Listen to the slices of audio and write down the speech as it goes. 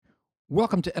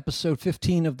Welcome to episode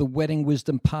 15 of the Wedding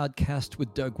Wisdom Podcast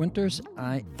with Doug Winters.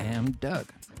 I am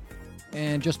Doug.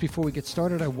 And just before we get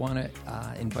started, I want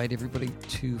to invite everybody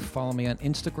to follow me on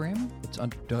Instagram. It's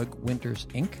under Doug Winters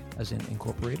Inc., as in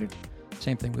Incorporated.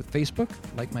 Same thing with Facebook.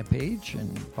 Like my page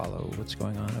and follow what's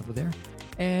going on over there.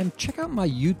 And check out my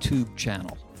YouTube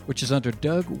channel, which is under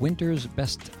Doug Winters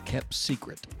Best Kept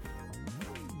Secret.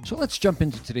 So let's jump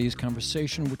into today's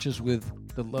conversation, which is with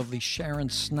the lovely Sharon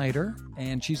Snyder,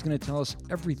 and she's going to tell us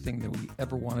everything that we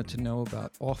ever wanted to know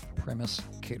about off-premise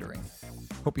catering.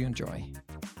 Hope you enjoy.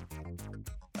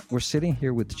 We're sitting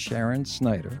here with Sharon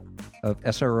Snyder of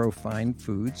SRO Fine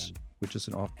Foods, which is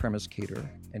an off-premise caterer,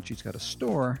 and she's got a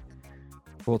store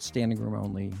called Standing Room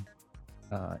Only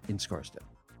in Scarsdale.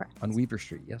 Correct. On Weaver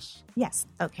Street, yes? Yes.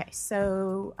 Okay.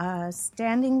 So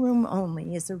Standing Room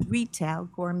Only is a retail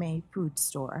gourmet food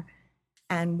store,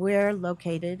 and we're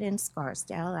located in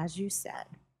Scarsdale, as you said.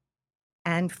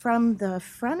 And from the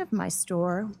front of my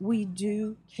store, we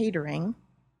do catering,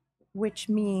 which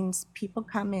means people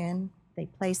come in, they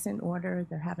place an order,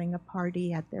 they're having a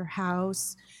party at their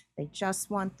house, they just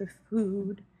want the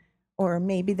food, or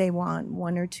maybe they want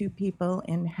one or two people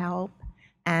in help,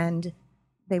 and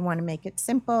they want to make it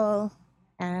simple,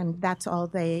 and that's all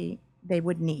they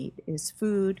would need is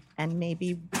food and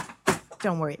maybe,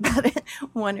 don't worry about it,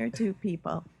 one or two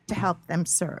people to help them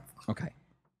serve. Okay.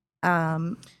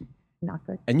 Not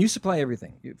good. And you supply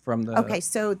everything from the... Okay,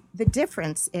 so the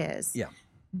difference is,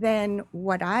 then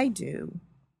what I do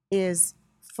is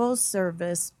full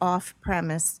service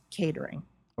off-premise catering.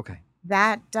 Okay.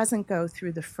 That doesn't go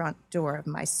through the front door of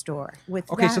my store. So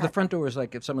the front door is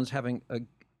like if someone's having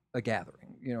a gathering,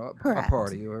 a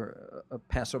party or a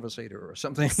Passover Seder or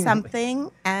something.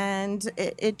 Something, and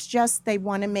it's just they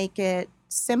want to make it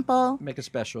simple. Make it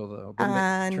special, though.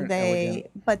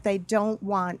 But they don't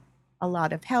want a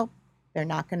lot of help. They're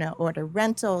not going to order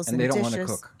rentals and they don't dishes. want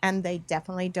to cook. And they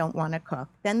definitely don't want to cook.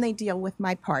 Then they deal with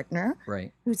my partner,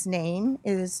 right, whose name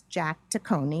is Jack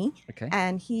Tacconi. Okay.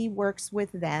 And he works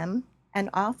with them and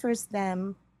offers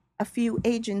them a few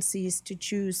agencies to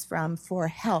choose from for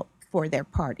help for their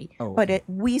party. Oh, okay. But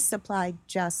we supply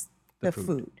just the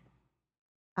food.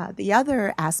 The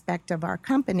other aspect of our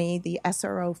company, the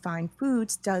SRO Fine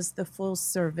Foods, does the full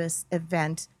service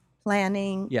event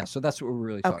planning. Yeah, so that's what we're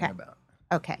really talking about.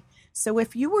 Okay. So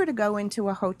if you were to go into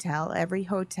a hotel, every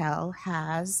hotel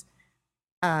has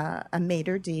a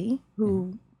maitre d'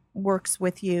 who works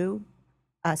with you,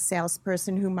 a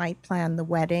salesperson who might plan the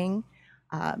wedding.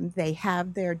 They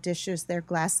have their dishes, their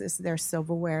glasses, their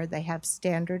silverware. They have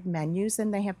standard menus,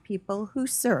 and they have people who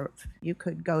serve. You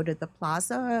could go to the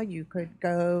Plaza. You could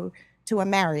go to a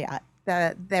Marriott.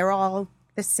 They're all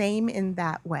the same in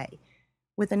that way.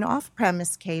 With an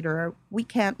off-premise caterer, we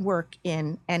can't work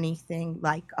in anything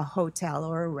like a hotel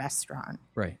or a restaurant.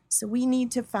 Right. So we need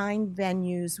to find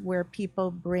venues where people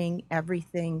bring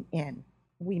everything in.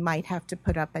 We might have to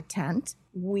put up a tent.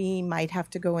 We might have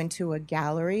to go into a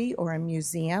gallery or a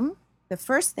museum. The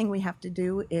first thing we have to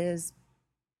do is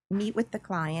meet with the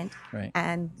client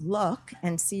and look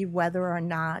and see whether or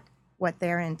not what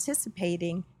they're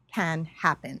anticipating can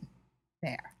happen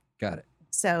there. Got it.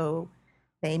 So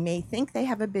they may think they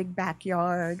have a big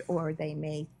backyard, or they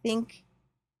may think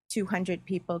 200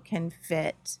 people can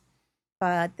fit,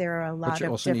 but there are a lot of different... But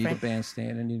you also need a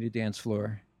bandstand and you need a dance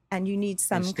floor. And you need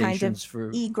some kind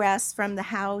of egress from the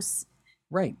house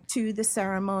to the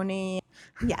ceremony.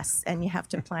 Yes, and you have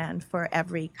to plan for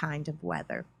every kind of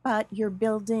weather. But you're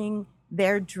building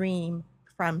their dream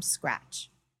from scratch.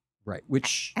 Right,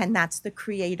 and that's the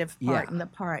creative part and the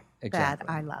part that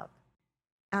I love.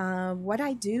 What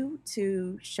I do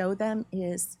to show them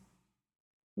is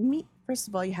meet. First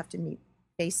of all, you have to meet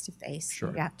face to face.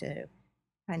 Sure. You have to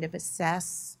kind of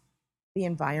assess the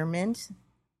environment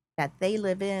that they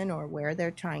live in, or what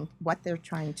they're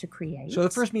trying to create. So the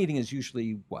first meeting is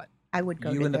usually what? I would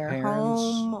go to their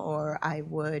home, or I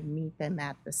would meet them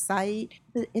at the site.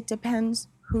 It depends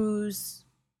who's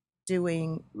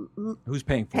paying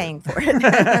for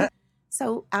it.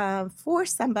 So for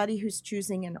somebody who's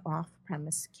choosing an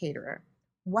off-premise caterer,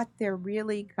 what they're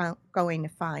really going to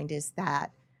find is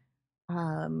that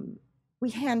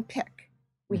we handpick.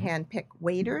 We handpick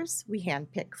waiters, we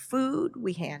handpick food,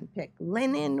 we handpick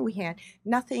linen,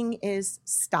 nothing is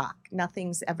stock.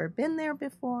 Nothing's ever been there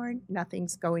before,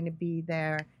 nothing's going to be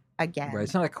there again. Right,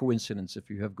 it's not a coincidence if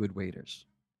you have good waiters.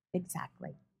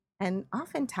 Exactly. And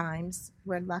oftentimes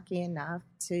we're lucky enough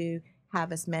to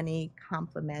have as many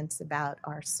compliments about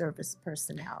our service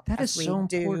personnel as we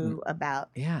do about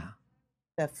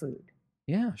the food.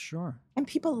 Yeah, sure. And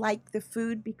people like the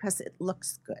food because it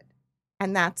looks good.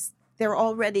 And that's they're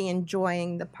already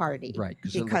enjoying the party. Right,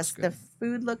 because it looks Because good. the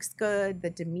food looks good,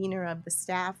 the demeanor of the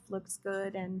staff looks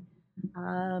good, and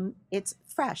it's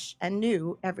fresh and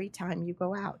new every time you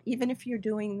go out. Even if you're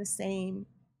doing the same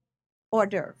hors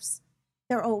d'oeuvres,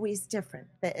 they're always different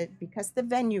because the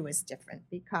venue is different,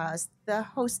 because the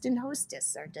host and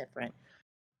hostess are different.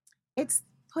 It's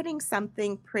putting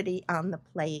something pretty on the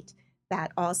plate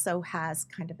that also has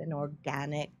kind of an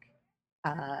organic,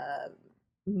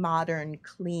 modern,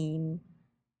 clean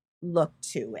look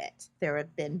to it. There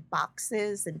have been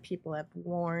boxes, and people have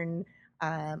worn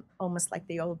almost like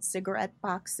the old cigarette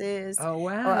boxes. Oh,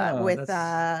 wow. With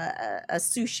a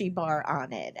sushi bar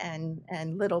on it,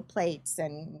 and little plates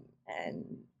and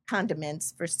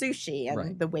condiments for sushi, and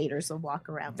Right. the waiters will walk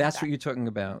around. That's with what you're talking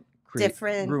about.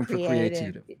 different room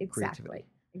creative, for exactly, creativity.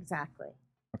 exactly.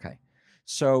 Okay.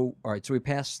 So, all right. So we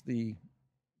passed the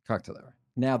cocktail hour.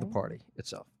 Now the Okay. party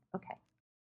itself. Okay.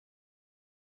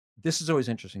 This is always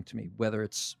interesting to me, whether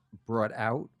it's brought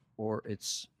out or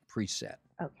it's preset.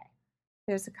 Okay.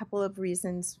 There's a couple of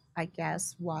reasons, I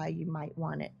guess, why you might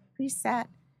want it preset,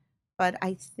 but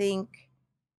I think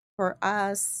for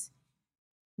us,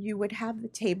 you would have the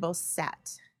table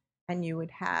set, and you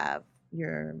would have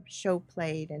your show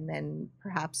plate, and then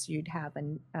perhaps you'd have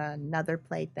another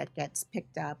plate that gets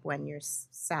picked up when your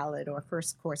salad or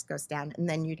first course goes down, and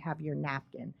then you'd have your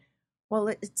napkin. Well,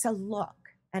 it's a look,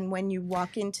 and when you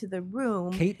walk into the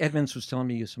room, Kate Edmonds was telling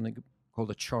me something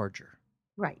called a charger.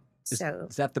 right? Is So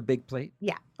that the big plate?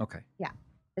 yeah, Okay.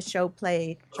 the show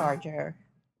plate, charger,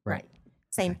 right?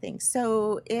 Same thing.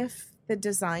 So if the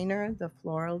designer, the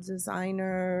floral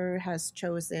designer, has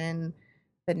chosen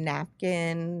the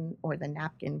napkin or the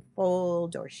napkin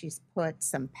fold, or she's put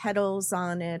some petals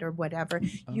on it or whatever,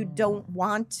 you don't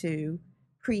want to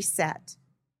preset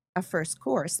a first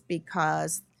course,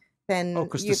 because then Oh,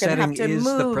 'cause the you're going to have setting to is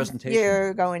the move. presentation.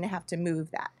 You're going to have to move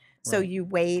that. So Right. you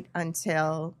wait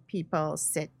until people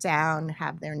sit down,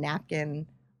 have their napkin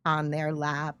on their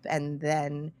lap, and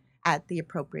then at the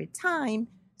appropriate time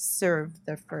serve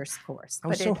the first course. I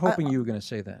was so hoping you were going to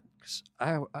say that, because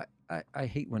I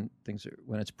hate when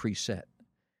it's preset.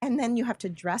 And then you have to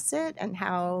dress it, and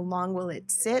how long will it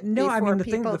sit No, I before mean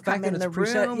people the fact come that in it's the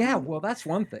preset. room? Yeah, well, that's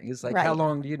one thing. It's like how Right.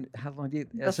 long do you has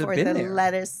it Before been the there?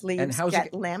 lettuce leaves how's get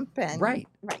it limp, and Right.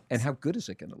 right, And how good is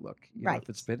it going to look? You know, Right. if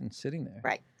it's been sitting there.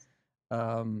 right.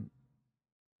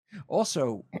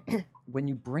 Also, when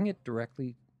you bring it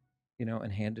directly,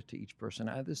 and hand it to each person,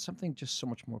 there's something just so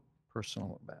much more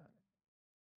personal about it.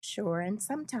 Sure. And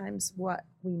sometimes what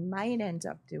we might end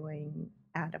up doing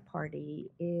at a party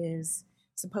is,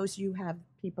 suppose you have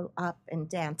people up and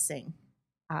dancing,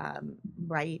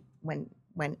 right? When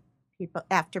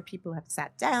after people have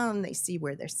sat down, they see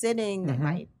where they're sitting, they Mhm.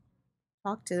 might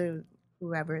talk to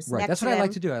whoever's Right. next That's to what I them.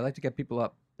 like to do. I like to get people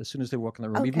up as soon as they walk in the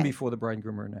room, even Okay. before the bride and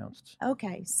groom are announced.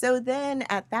 Okay, so then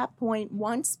at that point,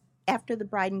 after the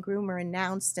bride and groom are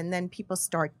announced, and then people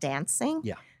start dancing,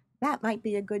 Yeah. that might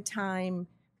be a good time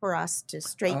for us to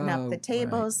straighten Oh, up the right.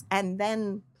 tables and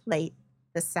then plate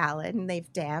the salad. And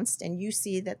they've danced, and you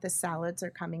see that the salads are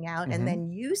coming out, Mhm. and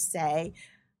then you say,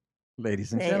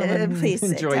 Ladies and gentlemen, "Please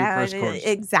sit enjoy your down." first course.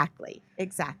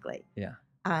 Exactly. Yeah.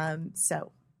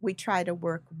 So we try to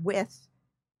work with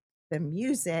the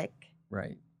music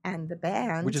Right. and the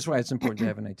band. Which is why it's important to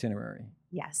have an itinerary.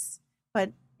 Yes,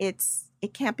 but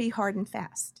it can't be hard and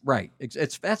fast. Right.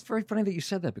 That's very funny that you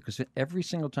said that, because every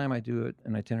single time I do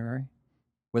an itinerary,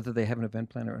 whether they have an event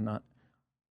planner or not,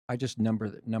 I just number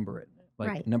it. Like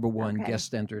Right. number 1, Okay.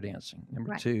 guest enter dancing.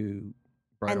 Number Right. 2,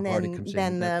 bridal And party then- comes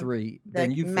then in. the- 3, The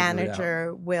then you figure it out.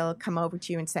 manager will come over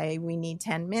to you and say, "We need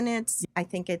 10 minutes." I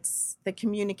think it's the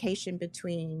communication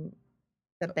between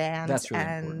the band That's really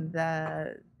and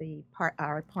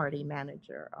our party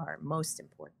manager are most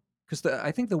important. Because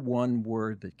I think the one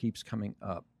word that keeps coming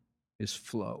up is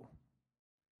flow,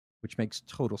 which makes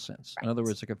total sense. In other Right.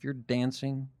 words, like if you're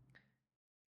dancing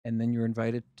and then you're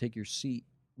invited to take your seat,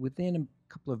 within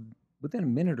a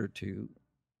minute or two,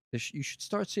 you should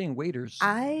start seeing waiters.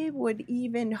 I would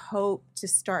even hope to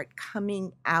start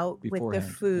coming out with the Beforehand,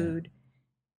 yeah. food,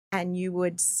 and you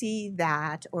would see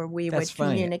that, or we That's would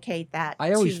funny. communicate that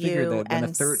I always to figure you that when a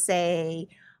and third- say,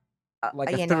 like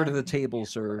a you third know, of the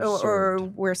tables are or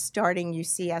served. we're starting, you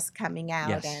see us coming out,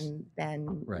 Yes. and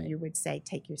then Right. you would say,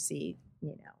 "Take your seat,"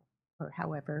 or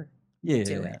however Yeah,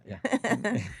 do yeah, it.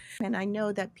 yeah. And I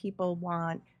know that people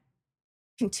want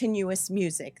continuous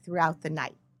music throughout the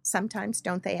night. Sometimes,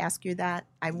 don't they ask you that?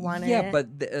 I want Yeah, it.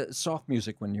 but soft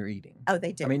music when you're eating. Oh,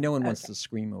 they do. I mean, no one wants Okay. to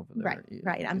scream over there.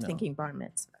 Right. I'm you know. thinking bar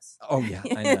mitzvahs. Oh yeah,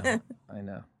 I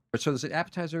know. So there's an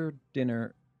appetizer,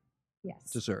 dinner,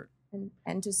 Yes. dessert.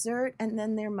 and dessert, and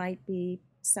then there might be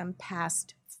some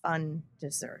past fun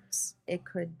desserts. It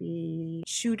could be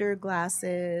shooter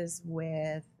glasses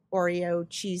with Oreo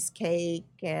cheesecake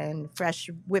and fresh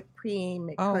whipped cream.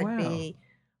 It Oh, could wow. be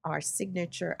our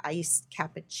signature iced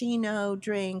cappuccino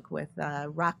drink with a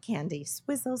rock candy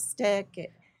swizzle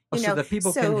stick. So that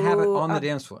people can have it on the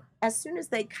dance floor. As soon as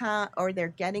they come or they're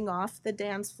getting off the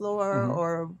dance floor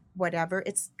or whatever,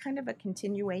 it's kind of a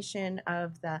continuation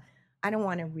of I don't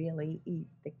want to really eat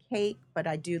the cake, but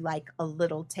I do like a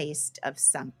little taste of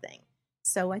something.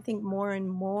 So I think more and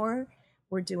more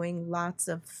we're doing lots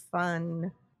of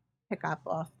fun pick up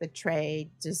off the tray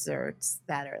desserts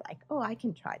that are like, oh, I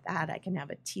can try that. I can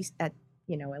have a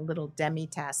little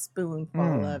demi-tasse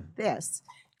spoonful of this.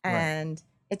 And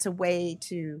it's a way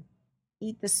to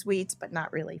eat the sweets, but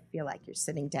not really feel like you're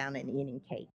sitting down and eating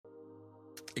cake.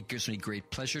 It gives me great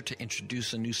pleasure to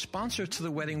introduce a new sponsor to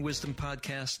the Wedding Wisdom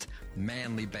podcast,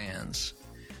 Manly Bands.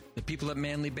 The people at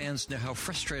Manly Bands know how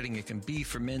frustrating it can be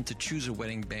for men to choose a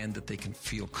wedding band that they can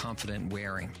feel confident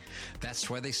wearing. That's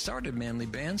why they started Manly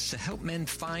Bands, to help men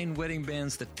find wedding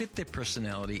bands that fit their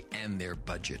personality and their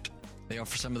budget. They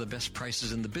offer some of the best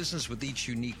prices in the business, with each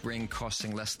unique ring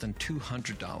costing less than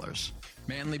 $200.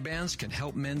 Manly Bands can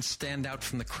help men stand out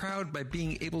from the crowd by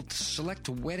being able to select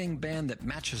a wedding band that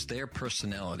matches their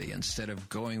personality instead of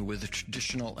going with a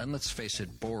traditional and, let's face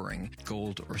it, boring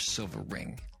gold or silver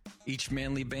ring. Each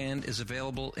Manly Band is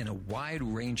available in a wide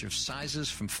range of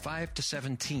sizes from 5 to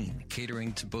 17,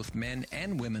 catering to both men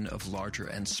and women of larger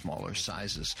and smaller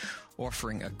sizes,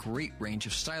 offering a great range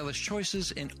of stylish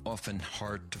choices and often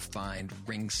hard-to-find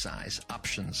ring size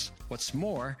options. What's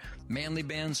more, Manly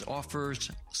Bands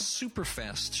offers super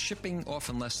fast shipping,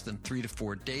 often less than 3 to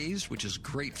 4 days, which is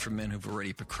great for men who've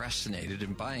already procrastinated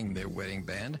in buying their wedding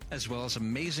band, as well as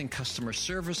amazing customer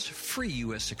service, free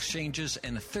U.S. exchanges,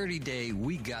 and a 30-day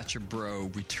we got your bro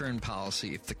return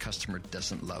policy if the customer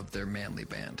doesn't love their Manly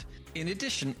Band. In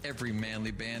addition, every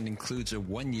Manly Band includes a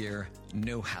 1-year,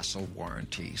 no-hassle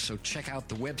warranty. So check out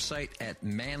the website at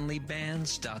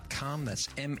manlybands.com. That's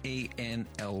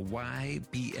MANLYBANDS.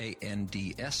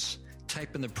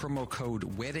 Type in the promo code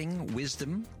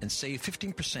WEDDINGWISDOM and save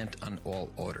 15% on all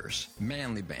orders.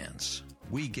 Manly Bands.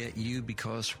 We get you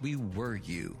because we were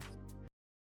you.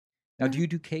 Now, do you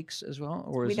do cakes as well?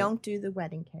 Or we don't do the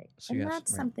wedding cake. So and yes,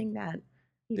 that's right. something that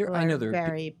people I know are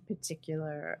very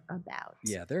particular about.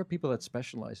 Yeah, there are people that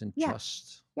specialize in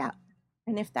just... Yeah,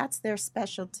 and if that's their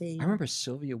specialty... I remember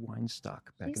Sylvia Weinstock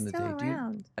back in the day.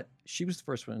 Around. She was the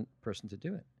first person to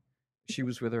do it. She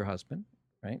was with her husband,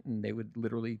 right? And they would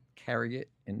literally carry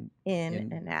it in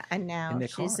and out. And now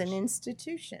she's cars. An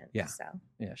institution. Yeah. So.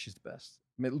 Yeah, she's the best.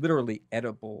 I mean, literally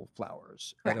edible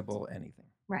flowers, Correct. edible anything.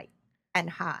 Right. And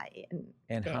high.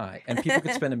 And high. And people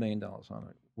could spend $1 million on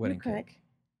a wedding cake.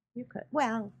 You could.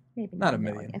 Well, maybe not $1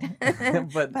 million.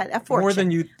 but a fortune. More than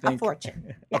you think. A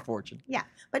fortune. Yeah. A fortune. Yeah.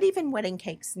 But even wedding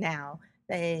cakes now,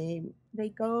 they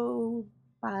go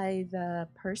by the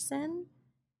person.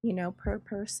 Per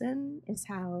person is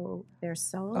how they're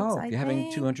sold. Oh, I you're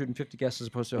having 250 guests as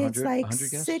opposed to 100, it's like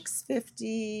 100 guests?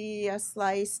 $6.50 a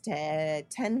slice to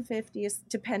 $10.50,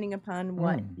 depending upon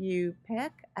what you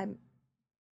pick.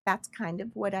 That's kind of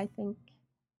what I think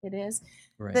it is.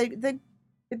 Right.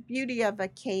 The beauty of a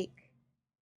cake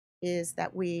is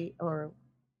that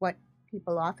what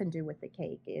people often do with the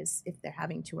cake is, if they're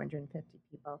having 250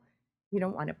 people, you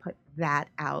don't want to put that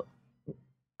out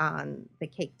on the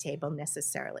cake table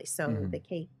necessarily. So the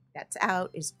cake that's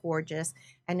out is gorgeous,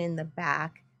 and in the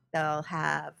back they'll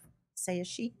have, say, a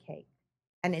sheet cake,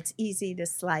 and it's easy to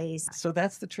slice. So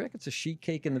that's the trick. It's a sheet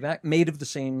cake in the back, made of the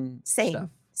same stuff.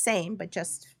 Same, but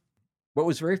just... What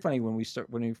was very funny when we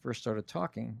first started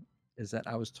talking is that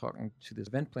I was talking to this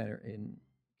event planner in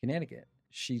Connecticut.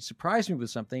 She surprised me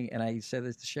with something, and I said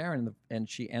this to Sharon, and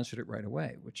she answered it right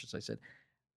away, which is, I said,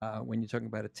 when you're talking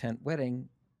about a tent wedding,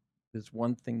 there's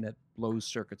one thing that blows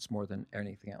circuits more than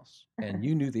anything else. And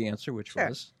you knew the answer, which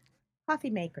was? Coffee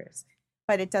makers.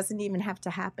 But it doesn't even have to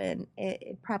happen.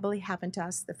 It probably happened to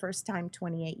us the first time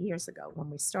 28 years ago when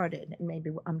we started. And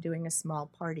maybe I'm doing a small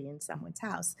party in someone's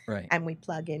house. Right. And we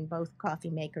plug in both coffee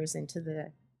makers into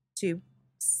the two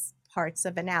parts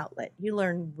of an outlet. You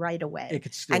learn right away. It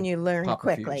could still and you learn pop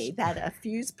quickly that a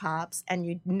fuse pops and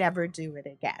you never do it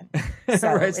again.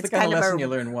 So right, it's the kind of lesson you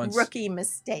learn once. Rookie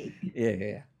mistake.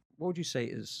 Yeah. What would you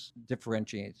say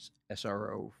differentiates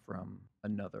SRO from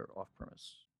another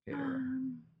off-premise caterer?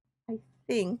 I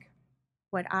think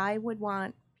what I would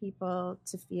want people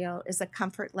to feel is a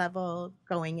comfort level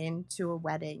going into a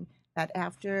wedding, that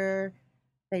after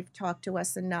they've talked to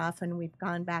us enough and we've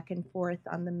gone back and forth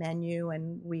on the menu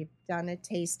and we've done a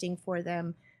tasting for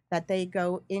them, that they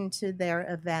go into their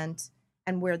event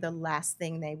and we're the last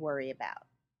thing they worry about.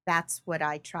 That's what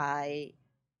I try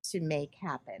to make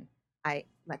happen. I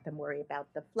let them worry about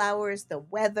the flowers, the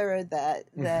weather,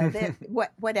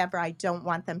 whatever. I don't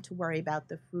want them to worry about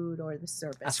the food or the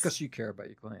service. That's because you care about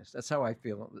your clients. That's how I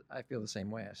feel. I feel the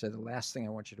same way. I said the last thing I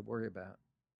want you to worry about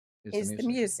is the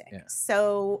music. Yeah.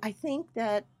 So I think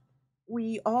that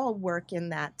we all work in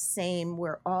that same,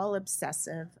 we're all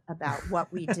obsessive about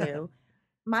what we do.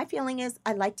 My feeling is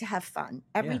I like to have fun.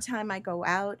 Every time I go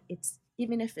out, it's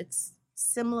even if it's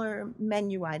similar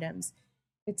menu items,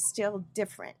 it's still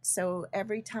different. So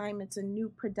every time it's a new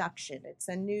production, it's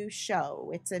a new show,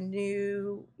 it's a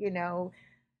new,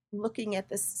 looking at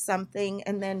this something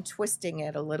and then twisting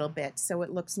it a little bit so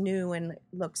it looks new and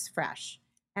looks fresh.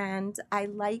 And I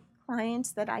like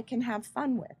clients that I can have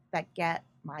fun with, that get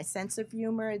my sense of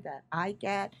humor, that I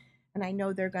get, and I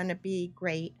know they're going to be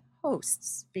great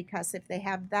hosts, because if they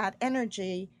have that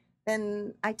energy,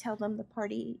 then I tell them the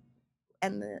party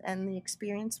and the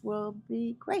experience will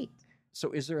be great.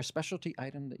 So is there a specialty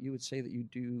item that you would say that you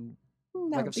do?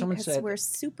 No, like if someone said, we're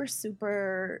super,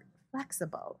 super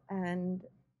flexible, and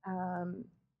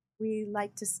we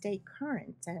like to stay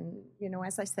current. And,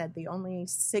 as I said, the only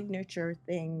signature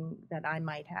thing that I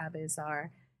might have is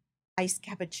our iced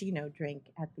cappuccino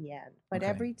drink at the end. But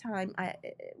every time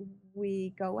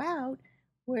we go out,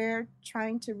 we're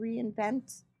trying to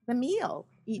reinvent the meal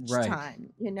each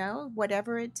time,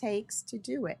 whatever it takes to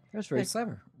do it. That's very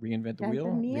clever. Reinvent the wheel,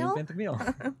 reinvent the meal.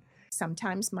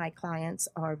 Sometimes my clients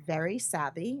are very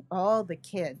savvy. All the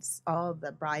kids, all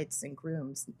the brides and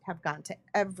grooms have gone to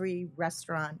every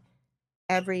restaurant,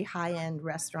 every high-end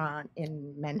restaurant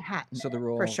in Manhattan. So they're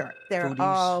all for sure. They're foodies?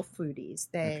 all foodies.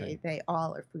 They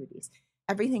all are foodies.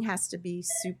 Everything has to be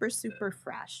super, super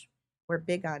fresh. We're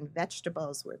big on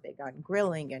vegetables. We're big on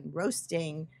grilling and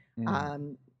roasting,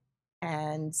 and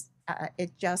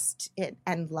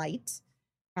light,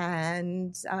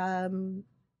 and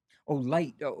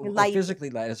light, light, physically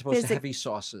light as opposed to heavy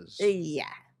sauces.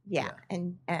 Yeah,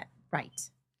 and right.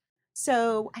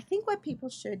 So I think what people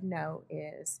should know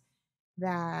is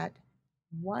that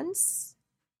once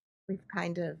we've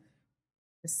kind of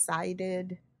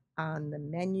decided on the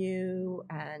menu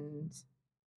and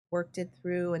worked it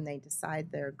through, and they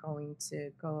decide they're going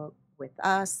to go with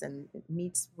us and it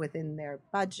meets within their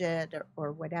budget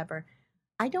or whatever,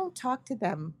 I don't talk to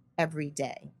them every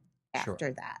day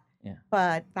after that. Yeah.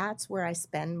 But that's where I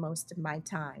spend most of my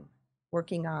time,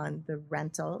 working on the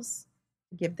rentals,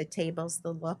 give the tables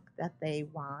the look that they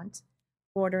want,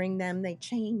 ordering them. They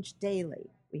change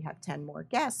daily. We have 10 more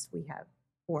guests. We have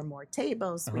 4 more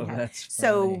tables.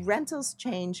 So rentals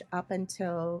change up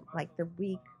until like the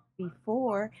week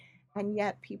before, and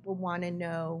yet people want to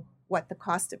know what the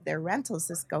cost of their rentals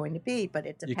is going to be, but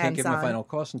it depends. You can't give them a final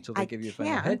cost until they give you a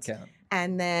final head count.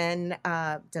 And then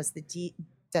does the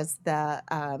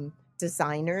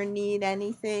designer need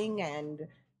anything, and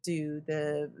does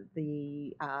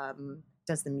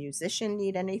the musician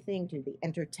need anything? Do the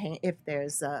if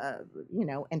there's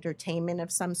entertainment of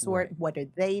some sort, what do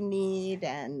they need,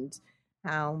 and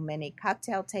how many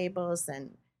cocktail tables,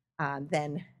 and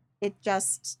then it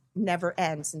just never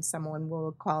ends, and someone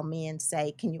will call me and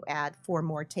say, can you add 4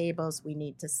 more tables? We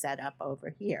need to set up over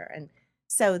here. And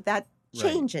so that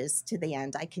changes to the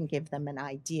end. I can give them an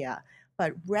idea.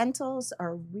 But rentals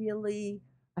are really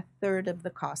a third of the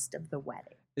cost of the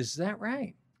wedding. Is that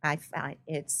right? I find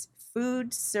it's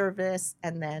food, service,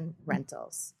 and then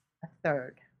rentals, a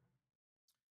third.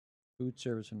 Food,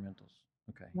 service, and rentals.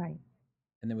 Okay. Right.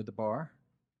 And then with the bar?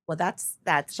 Well, that's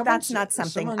not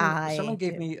something Someone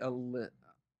gave me a list.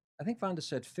 I think Fonda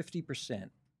said 50%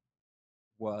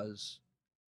 was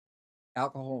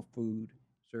alcohol, food,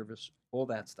 service, all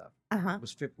that stuff.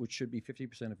 Which should be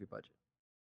 50% of your budget.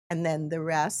 And then the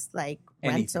rest, like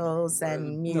rentals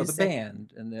and music. No, the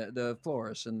band and the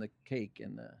florist and the cake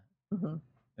and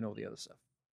and all the other stuff.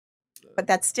 But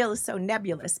that still is so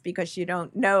nebulous because you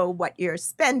don't know what you're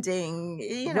spending.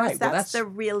 That's the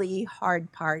really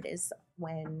hard part, is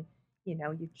when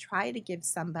you try to give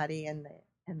somebody and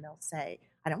they'll say,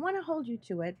 I don't want to hold you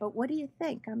to it, but what do you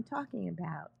think I'm talking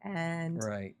about? And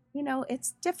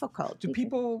it's difficult. Do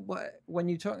people, when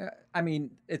you talk, I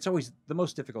mean, it's always the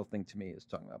most difficult thing to me is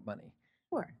talking about money.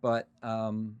 Sure. But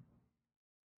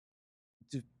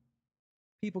do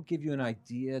people give you an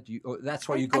idea? That's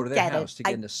why you go to their house to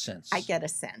get a sense. I get a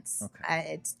sense.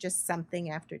 Okay. It's just something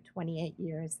after 28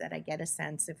 years that I get a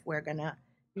sense if we're going to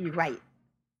be right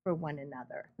for one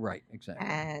another. Right, exactly.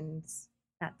 And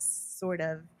that's sort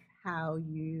of how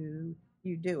you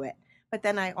do it. But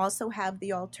then I also have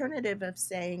the alternative of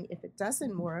saying, if it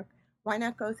doesn't work, why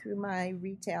not go through my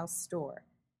retail store?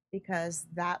 Because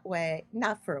that way,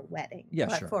 not for a wedding, Yeah,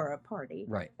 but sure. for a party,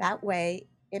 Right. that way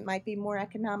it might be more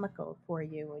economical for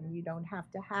you and you don't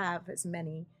have to have as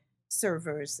many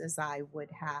servers as I would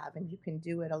have. And you can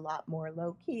do it a lot more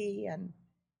low key and,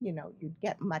 you'd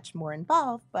get much more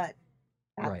involved, but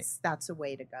Right. that's a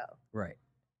way to go. Right.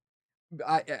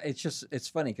 It's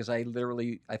funny because I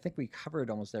think we covered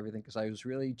almost everything because I was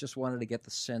really just wanted to get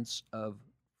the sense of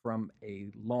from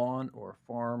a lawn or a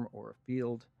farm or a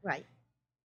field, Right,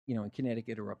 in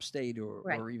Connecticut or upstate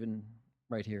right. or even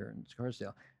right here in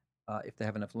Scarsdale, if they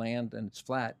have enough land and it's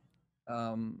flat,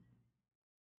 um,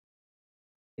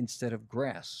 instead of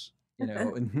grass,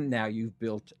 and now you've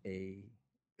built a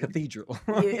cathedral.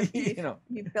 You, you, you know,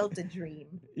 you built a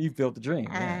dream. you've built a dream.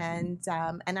 Yeah.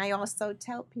 And I also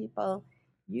tell people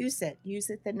use it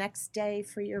the next day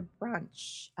for your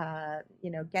brunch.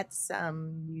 Get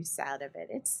some use out of it.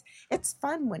 It's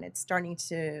fun when it's starting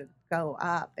to go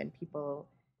up and people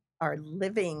are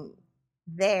living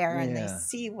there and they Yeah.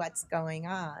 see what's going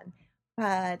on,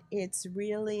 but it's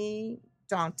really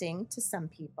daunting to some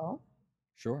people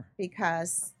Sure.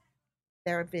 because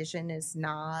their vision is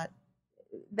not,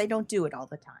 they don't do it all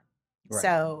the time. Right.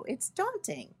 So it's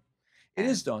daunting. It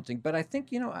is daunting, but I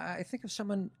think, I think if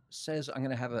someone says, I'm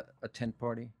going to have a tent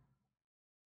party,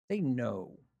 they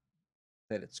know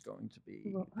that it's going to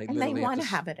be. And they want to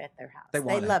have it at their house. They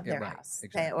love their house.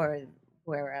 Exactly. Or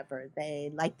wherever.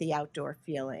 They like the outdoor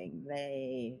feeling.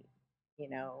 They,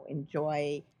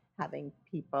 enjoy having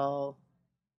people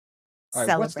All right,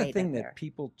 celebrate. what's the thing there. that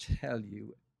people tell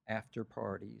you after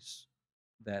parties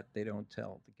that they don't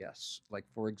tell the guests? Like,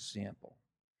 for example,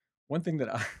 one thing that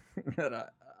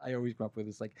I always come up with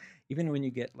is like, even when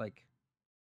you get like,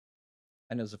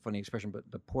 I know it's a funny expression, but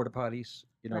the porta potties,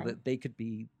 Right. that they could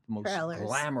be the most Trailers.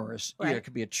 glamorous. Right. Yeah, it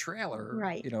could be a trailer,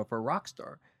 Right. For a rock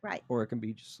star, Right. or it can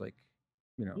be just like,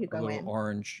 You a go little in.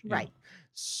 orange. Right.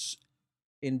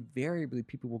 Invariably,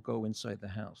 people will go inside the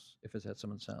house if it's at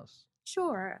someone's house.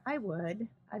 Sure, I would.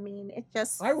 I mean, it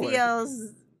just I would.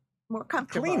 feels more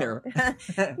comfortable. Cleaner.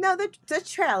 No, the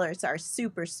trailers are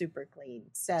super, super clean.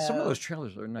 So Some of those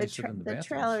trailers are nicer than the bathrooms.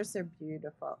 trailers are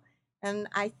beautiful. And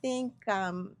I think,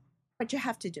 but you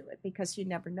have to do it because you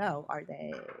never know. Are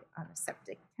they on a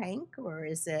septic tank or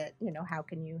is it, how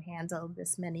can you handle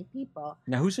this many people?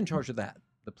 Now, who's in charge of that?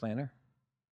 The planner?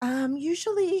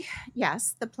 Usually,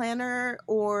 yes, the planner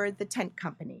or the tent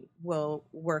company will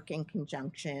work in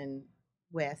conjunction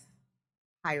with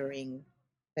hiring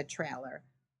the trailer.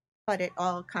 But it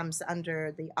all comes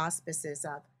under the auspices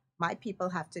of my people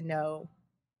have to know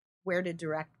where to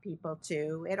direct people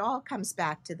to. It all comes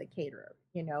back to the caterer,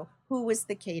 who was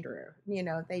the caterer?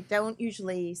 They don't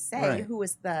usually say Right. who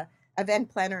was the event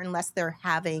planner unless they're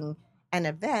having an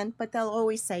event, but they'll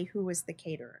always say who was the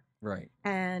caterer. Right.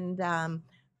 And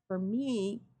for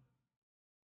me,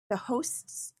 the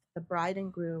hosts, the bride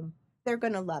and groom, they're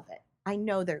going to love it. I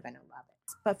know they're going to love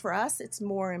it. But for us, it's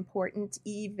more important,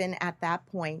 even at that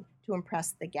point, to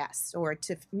impress the guests or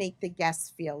to make the guests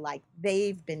feel like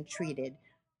they've been treated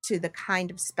to the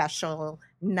kind of special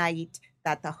night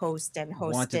that the host and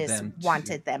hostess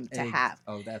wanted them to have.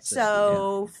 Oh, that's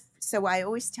so. So I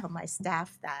always tell my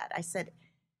staff that. I said,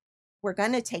 we're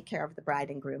going to take care of the bride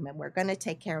and groom and we're going to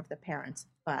take care of the parents.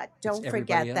 But don't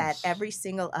forget that every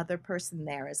single other person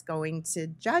there is going to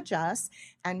judge us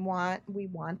and we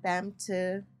want them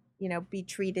to, be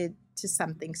treated to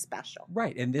something special.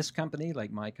 Right. And this company,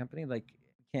 like my company, like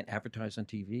can't advertise on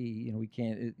TV. You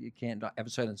can't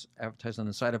advertise on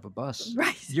the side of a bus.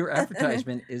 Right. Your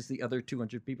advertisement is the other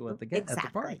 200 people at the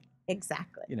party.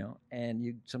 Exactly.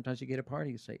 And sometimes you get a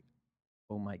party, you say,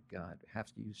 oh my God, I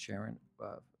have to use Sharon.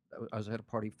 I was at a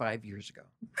party 5 years ago,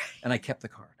 and I kept the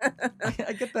card.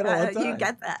 I get that all the time. You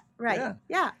get that, right?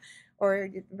 Yeah. Or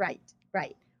right.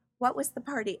 What was the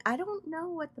party? I don't know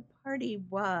what the party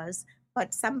was,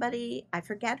 but somebody, I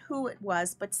forget who it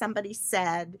was, but somebody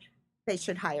said we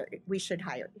should hire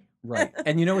you. Right.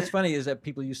 And what's funny is that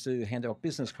people used to hand out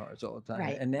business cards all the time,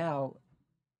 right. And now,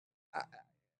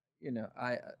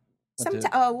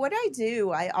 what I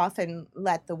do, I often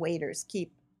let the waiters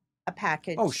keep a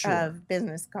package of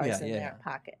business cards in their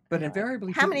pocket. But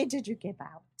invariably, how many did you give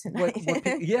out tonight?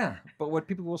 But what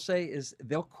people will say is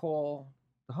they'll call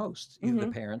the host, either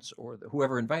the parents or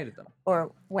whoever invited them,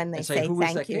 or when they say who was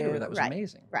thank that you. Caterer? That was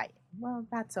amazing. Right. Well,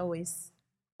 that's always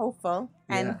hopeful,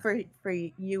 and for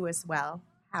you as well.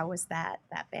 How was that?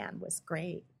 That band was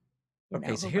great.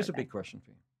 Okay, so here's a big question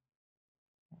for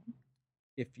you.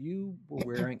 If you were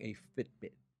wearing a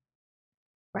Fitbit,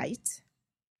 right?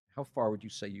 How far would you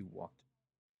say you walked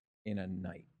in a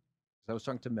night? Because I was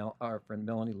talking to our friend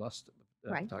Melanie Lust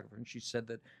Right. photographer, and she said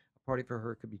that a party for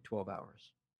her could be 12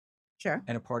 hours. Sure.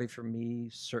 And a party for me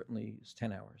certainly is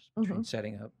 10 hours between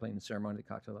setting up, playing the ceremony, the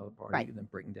cocktail hour party, Right. and then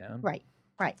breaking down, Right.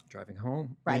 Right. driving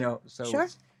home. Right. So Sure.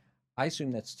 I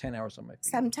assume that's 10 hours on my feet.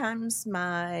 Sometimes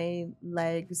my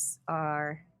legs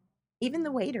are, even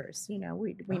the waiters,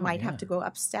 we might have to go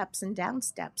up steps and down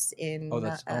steps in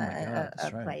that's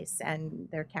right. place, and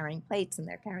they're carrying plates and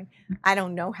I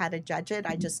don't know how to judge it.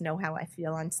 I just know how I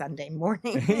feel on Sunday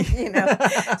morning,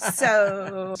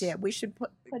 So yeah, we should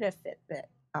put a Fitbit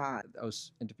on. I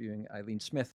was interviewing Eileen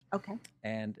Smith. Okay.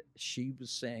 And she was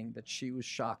saying that she was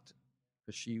shocked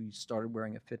because she started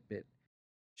wearing a Fitbit.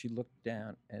 She looked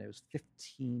down and it was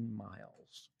 15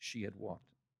 miles she had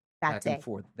walked back and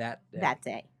forth that day. That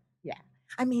day, yeah.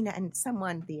 I mean, and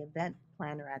the event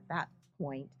planner at that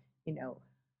point,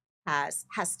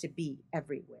 has to be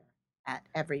everywhere at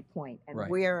every point. And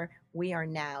right. we are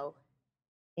now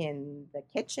in the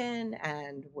kitchen,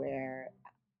 and we're,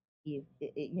 in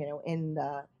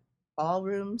the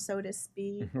ballroom, so to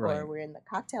speak, right. or we're in the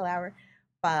cocktail hour.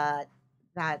 But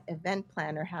that event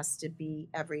planner has to be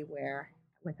everywhere,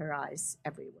 with her eyes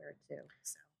everywhere too.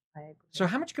 So I agree. So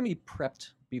how much can be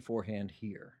prepped beforehand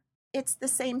here? It's the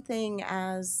same thing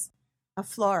as a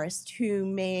florist who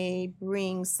may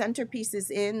bring centerpieces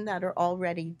in that are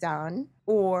already done,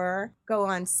 or go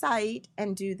on site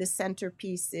and do the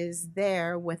centerpieces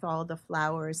there with all the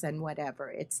flowers and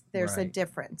whatever. There's a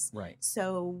difference. Right.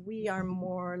 So we are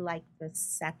more like the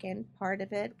second part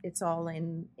of it. It's all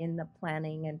in the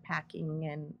planning and packing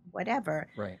and whatever.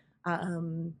 Right.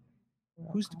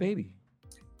 Who's the baby?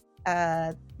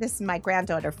 This is my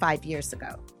granddaughter 5 years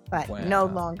ago, but wow. no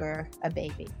longer a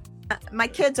baby. My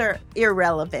kids are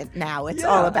irrelevant now. It's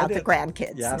all about the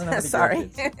grandkids. Yeah, I don't have Sorry.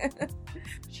 grandkids.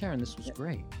 Sharon, this was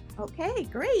great. Okay,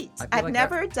 great. I've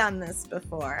never done this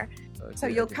before. Okay, so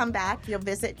you'll come back, you'll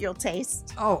visit, you'll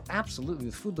taste. Oh, absolutely.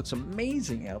 The food looks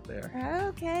amazing out there.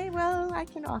 Okay, well, I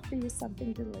can offer you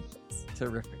something delicious.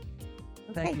 Terrific.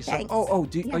 Okay, Thank you so thanks.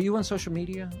 Are you on social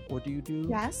media, or do you do?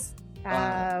 Yes.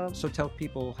 So tell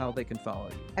people how they can follow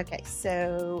you. Okay,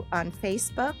 so on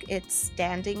Facebook, it's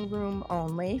Standing Room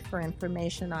Only for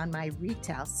information on my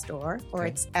retail store, or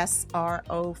it's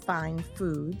SRO Fine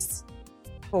Foods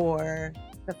for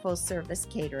the full service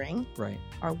catering. Right.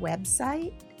 Our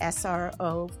website,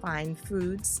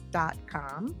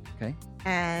 srofinefoods.com. Okay.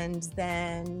 And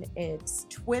then it's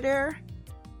Twitter.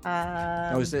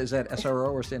 Is that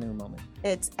SRO or Standing Room Only?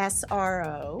 It's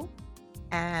SRO.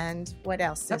 And what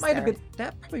else? That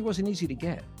probably wasn't easy to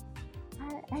get.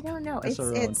 I don't know.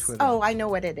 SRO It's Twitter. Oh, I know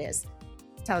what it is.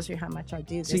 It tells you how much I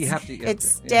do this. So you have to. It's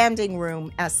Standing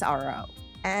Room SRO.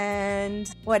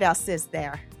 And what else is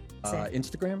there?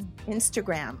 Instagram.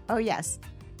 Oh yes,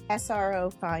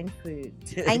 SRO Fine Food.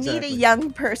 Exactly. I need a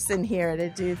young person here to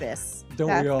do this.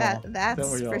 Don't we all? That's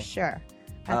for sure.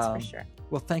 That's for sure.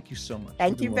 Well, thank you so much.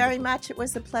 Thank you very much. It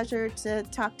was a pleasure to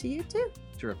talk to you too.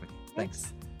 Terrific.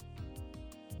 Thanks.